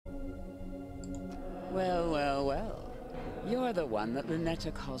Well, well, well. You're the one that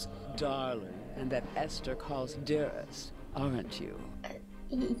Lynetta calls darling and that Esther calls dearest, aren't you?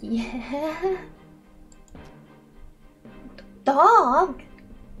 Yeah. Dog.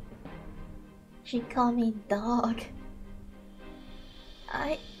 She called me dog.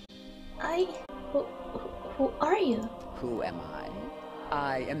 Who are you? Who am I?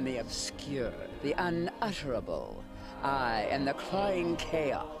 I am the obscure, the unutterable. I am the clawing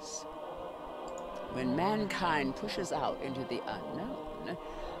chaos. When mankind pushes out into the unknown,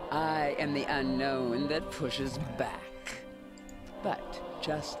 I am the unknown that pushes back. But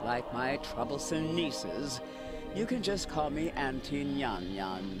just like my troublesome nieces, you can just call me Auntie Nyan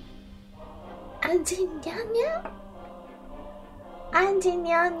Nyan. Auntie Nyan Nyan? Auntie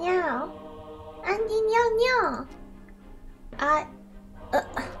Nyan Nyan? Auntie Nyan Nyan?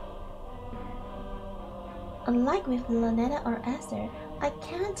 Unlike with Lynetta or Esther, I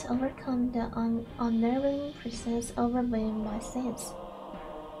can't overcome the unnerving presence overwhelming my sense.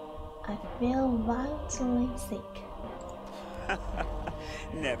 I feel violently sick.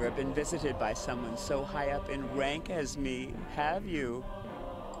 Never been visited by someone so high up in rank as me, have you?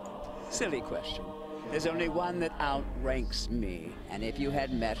 Silly question. There's only one that outranks me, and if you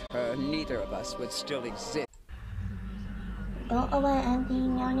had met her, neither of us would still exist. Go away, Auntie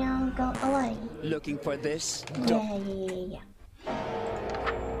Nyan Nyan, go away. Looking for this? Yeah.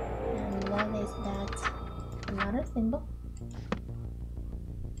 And what is that? Another symbol?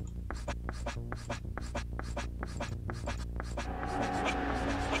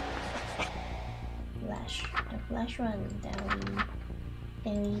 Flash. The flash run.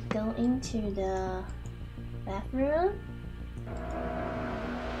 Then we go into the bathroom.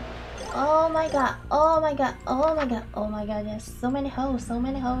 Oh my god, oh my god, oh my god, oh my god, there's so many holes, so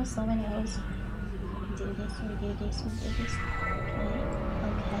many holes, so many holes. We do this, we do this, we do this.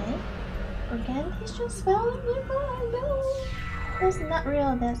 Okay. Organic is just spelling before I go. That's not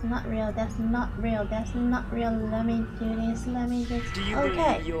real, that's not real, that's not real, that's not real. Let me do this, let me just... Do you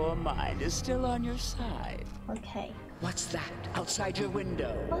believe your mind is still on your side? Okay. What's that outside your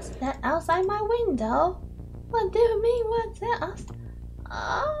window? What's that outside my window? What do you mean, what's that?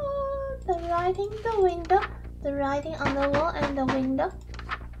 Oh, the writing, the window, the writing on the wall and the window.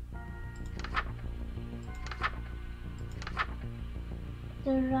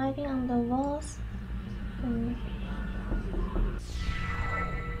 The writing on the walls.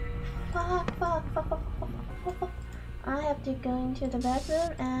 Fuck. I have to go into the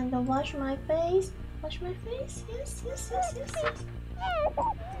bathroom and wash my face. Wash my face? Yes. No.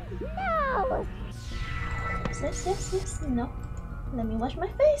 Yes. No. Let me wash my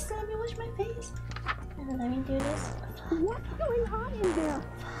face. And let me do this. What's going on in there?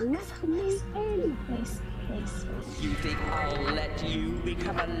 Let me in. Please. You think I'll let you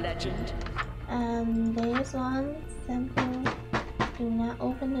become a legend? And this one, simple. Do not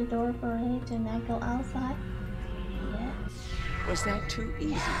open the door for it. Do not go outside. Yeah. Was that too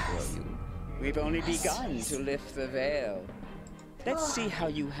easy for you? We've only begun to lift the veil. Let's see how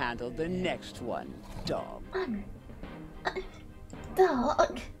you handle the next one, dog.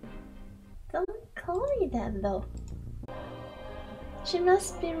 Dog? Don't call me that though. She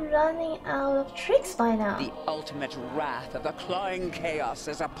must be running out of tricks by now. The ultimate wrath of the clawing chaos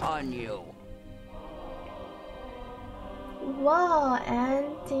is upon you. Wow,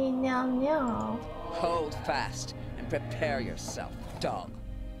 Auntie Nyan Nyan. Hold fast and prepare yourself, dog.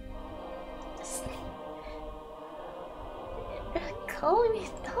 You're calling me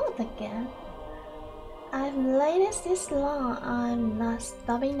dog again. I've waited this long. I'm not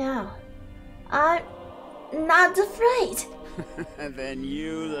stopping now. I'm not afraid. Then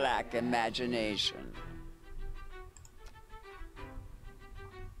you lack imagination.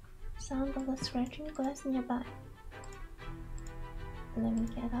 Sound of a scratching glass nearby. Let me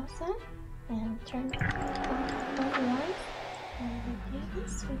get outside and turn off all the lights. And we do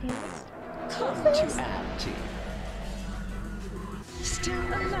this. Come to Auntie. Still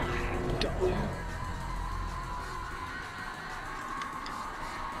alive, dog.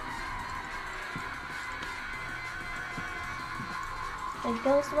 The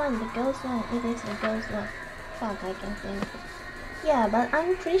ghost one. It is the ghost one. Fuck, I can think. Yeah, but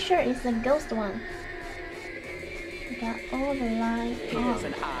I'm pretty sure it's the ghost one. Got all the lights on. Here's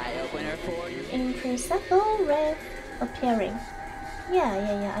an eye-opener for you. Imperceptible red appearing.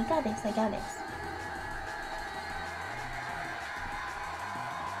 Yeah, I got this.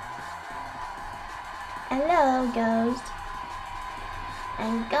 Hello, ghost.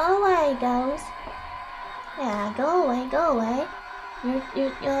 And go away, ghost. Yeah, go away.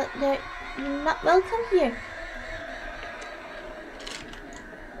 You're not welcome here.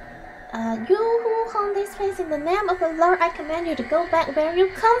 You who haunt this place, in the name of the Lord, I command you to go back where you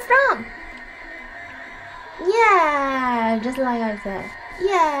come from. Yeah, just like I said.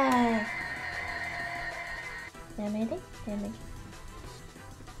 Yay! I made it. I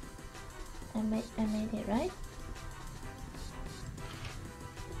made it, right?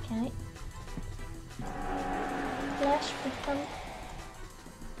 Okay. Flash become.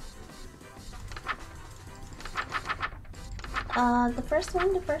 The first one,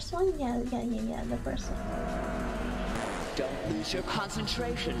 yeah, the first one. Don't lose your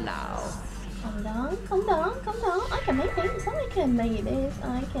concentration now. Calm down. I can make this.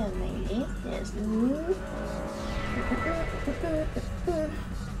 Yes.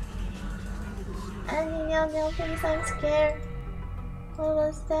 Auntie Nyan Nyan, please, I'm scared. What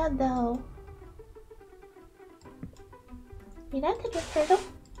was that though? Did I take a turtle?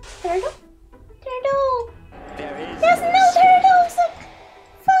 Turtle? There's no turtles!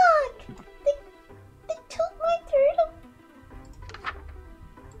 Fuck! They took my turtle.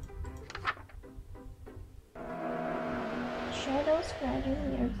 Shadows gradually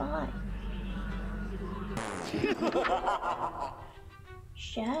nearby.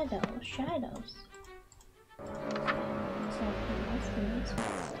 Shadows.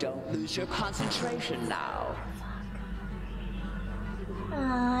 Don't lose your concentration now.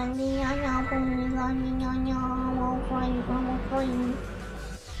 Auntie Nyan Nyan, please, Auntie Nyan Nyan, I'm afraid.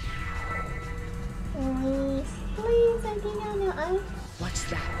 Please, Auntie Nyan Nyan, What's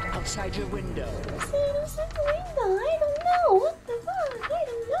that outside your window? Outside the window, I don't know. What the fuck? I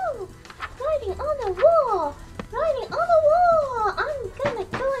don't know. Writing on the wall. I'm gonna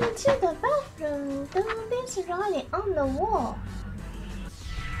go into the bathroom. Do this writing on the wall.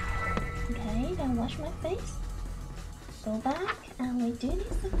 Okay, then wash my face. Go back and we do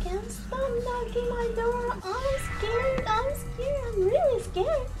this again. Stop knocking my door. I'm scared. I'm really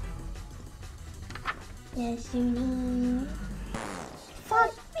scared. Yes, you need.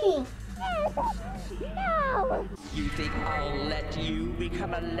 Fucking. No. You think I'll let you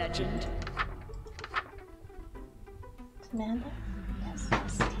become a legend? Samantha? Yes.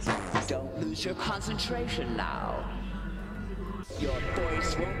 Don't lose your concentration now. Your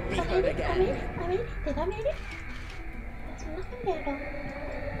voice won't be heard again. I made it. Did I make it? There's nothing there though.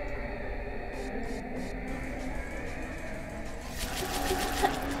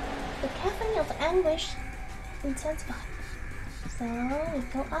 The caffeine of anguish intensified. So we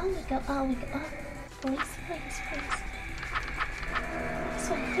go on. Please.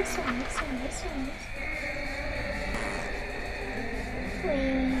 This one.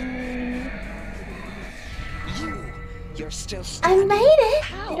 Please. You're still I standing. made it!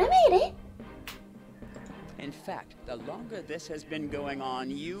 How? Did I make it? In fact, the longer this has been going on,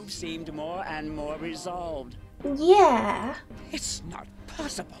 you've seemed more and more resolved. Yeah. It's not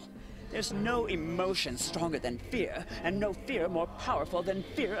possible. There's no emotion stronger than fear, and no fear more powerful than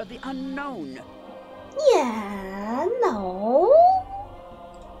fear of the unknown. Yeah, no.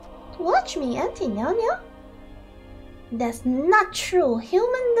 Watch me, Auntie Nyan Nyan. That's not true.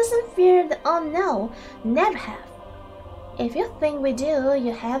 Human doesn't fear the unknown. Never have. If you think we do,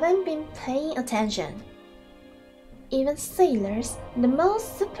 you haven't been paying attention. Even sailors, the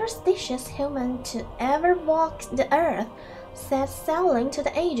most superstitious human to ever walk the earth, set sailing to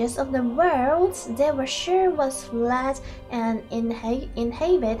the edges of the world they were sure was flat and inhabited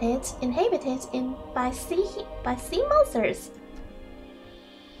by sea monsters.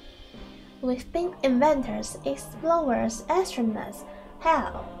 We've been inventors, explorers, astronauts.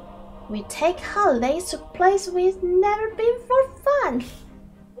 Hell, we take holidays to places we've never been for fun.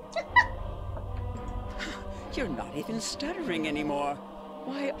 You're not even stuttering anymore.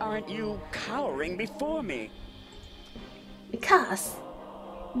 Why aren't you cowering before me? Because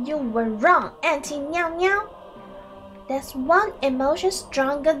you were wrong, Auntie Nyan Nyan. There's one emotion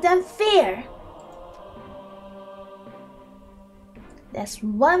stronger than fear. There's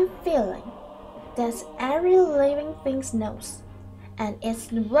one feeling that every living thing knows, and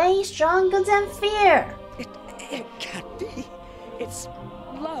it's way stronger than fear. It can't be. It's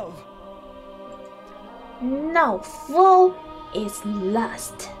love. No, fool, it's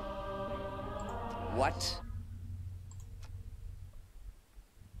lust. What?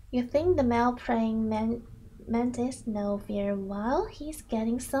 You think the male praying mantis knows fear while he's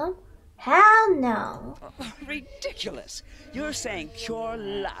getting some? Hell no! Ridiculous! You're saying pure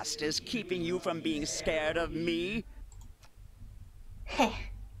lust is keeping you from being scared of me? Heh.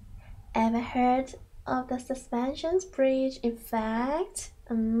 Ever heard of the suspension bridge effect?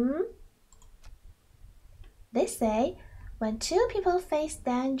 They say when two people face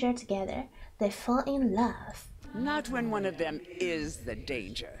danger together, they fall in love. Not when one of them is the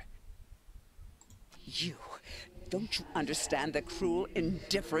danger. You. Don't you understand the cruel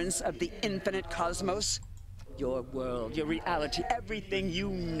indifference of the infinite cosmos? Your world, your reality, everything you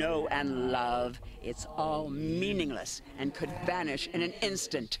know and love, it's all meaningless and could vanish in an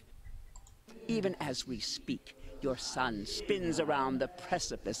instant. Even as we speak, your sun spins around the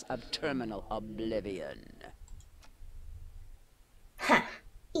precipice of terminal oblivion. Ha!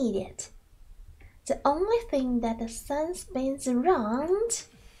 Idiot. The only thing that the sun spins around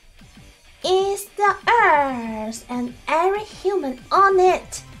is the Earth and every human on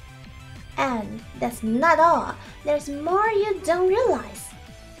it. And that's not all. There's more you don't realize.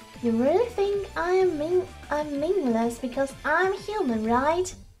 You really think I'm meaningless because I'm human,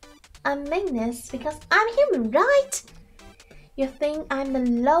 right? I'm meaningless because I'm human, right? You think I'm the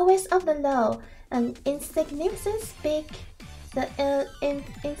lowest of the low, an insignificant speck,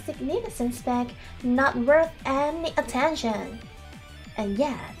 insignificant speck, not worth any attention. And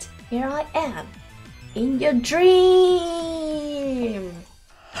yet, here I am, in your dream.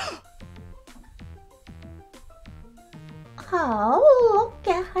 Oh, look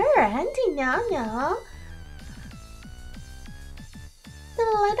at her, Auntie Nyan Nyan. The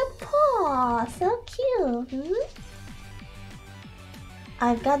little paw, so cute.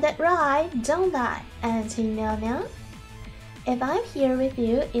 I've got that right, don't I, Auntie Nyan Nyan? If I'm here with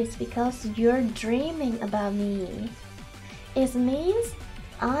you, it's because you're dreaming about me. It means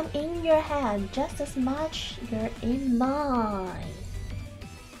I'm in your head just as much you're in mine.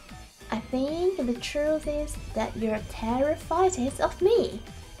 I think the truth is that you're terrified of me.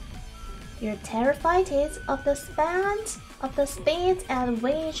 You're terrified of the speed at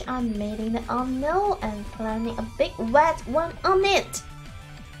which I'm meeting the unknown and planning a big wet one on it.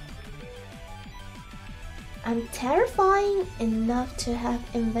 I'm terrifying enough to have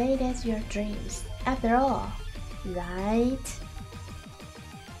invaded your dreams, after all, right?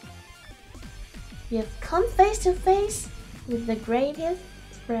 You've come face to face with the greatest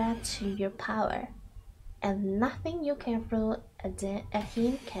threat to your power, and nothing you can throw at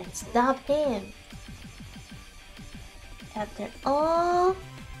him can stop him. After all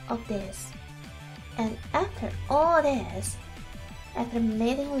of this, and after all this, after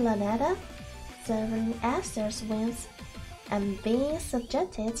meeting Lynetta, serving Esther's winds, and being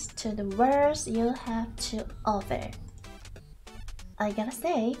subjected to the worst you have to offer, I gotta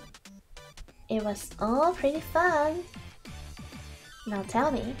say, it was all pretty fun. Now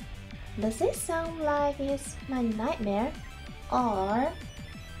tell me, does this sound like it's my nightmare, or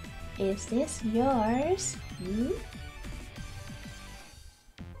is this yours?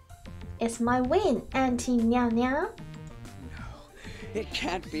 It's my win, Auntie Nyan Nyan. No, it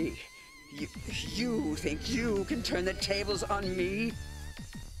can't be. You think you can turn the tables on me?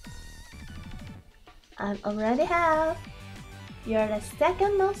 I already have. You're the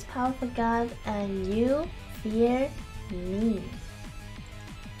second most powerful god, and you fear me.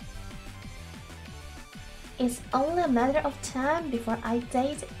 It's only a matter of time before I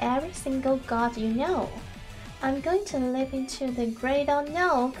date every single god you know. I'm going to leap into the great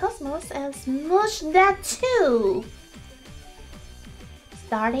unknown cosmos and smoosh that too.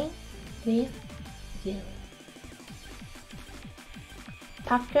 Starting with you.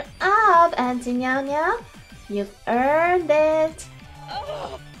 Pucker up, Auntie Nyan Nyan. You've earned it.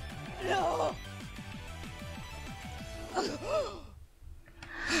 Oh, no.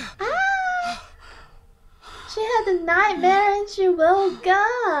 Ah! She had a nightmare and she woke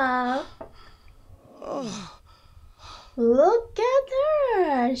up. Oh. Look at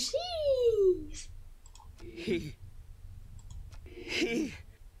her. She's... He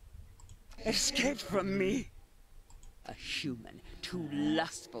escaped from me. A human too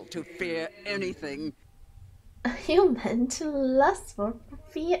lustful to fear anything. A human too lustful to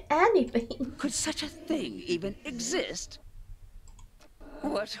fear anything. Could such a thing even exist?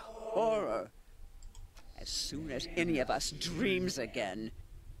 What horror! As soon as any of us dreams again,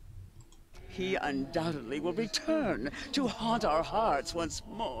 he undoubtedly will return to haunt our hearts once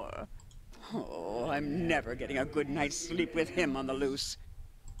more. Oh, I'm never getting a good night's sleep with him on the loose.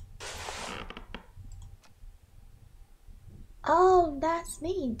 Oh, that's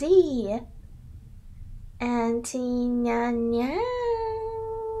me, dear. Auntie Nyan Nyan.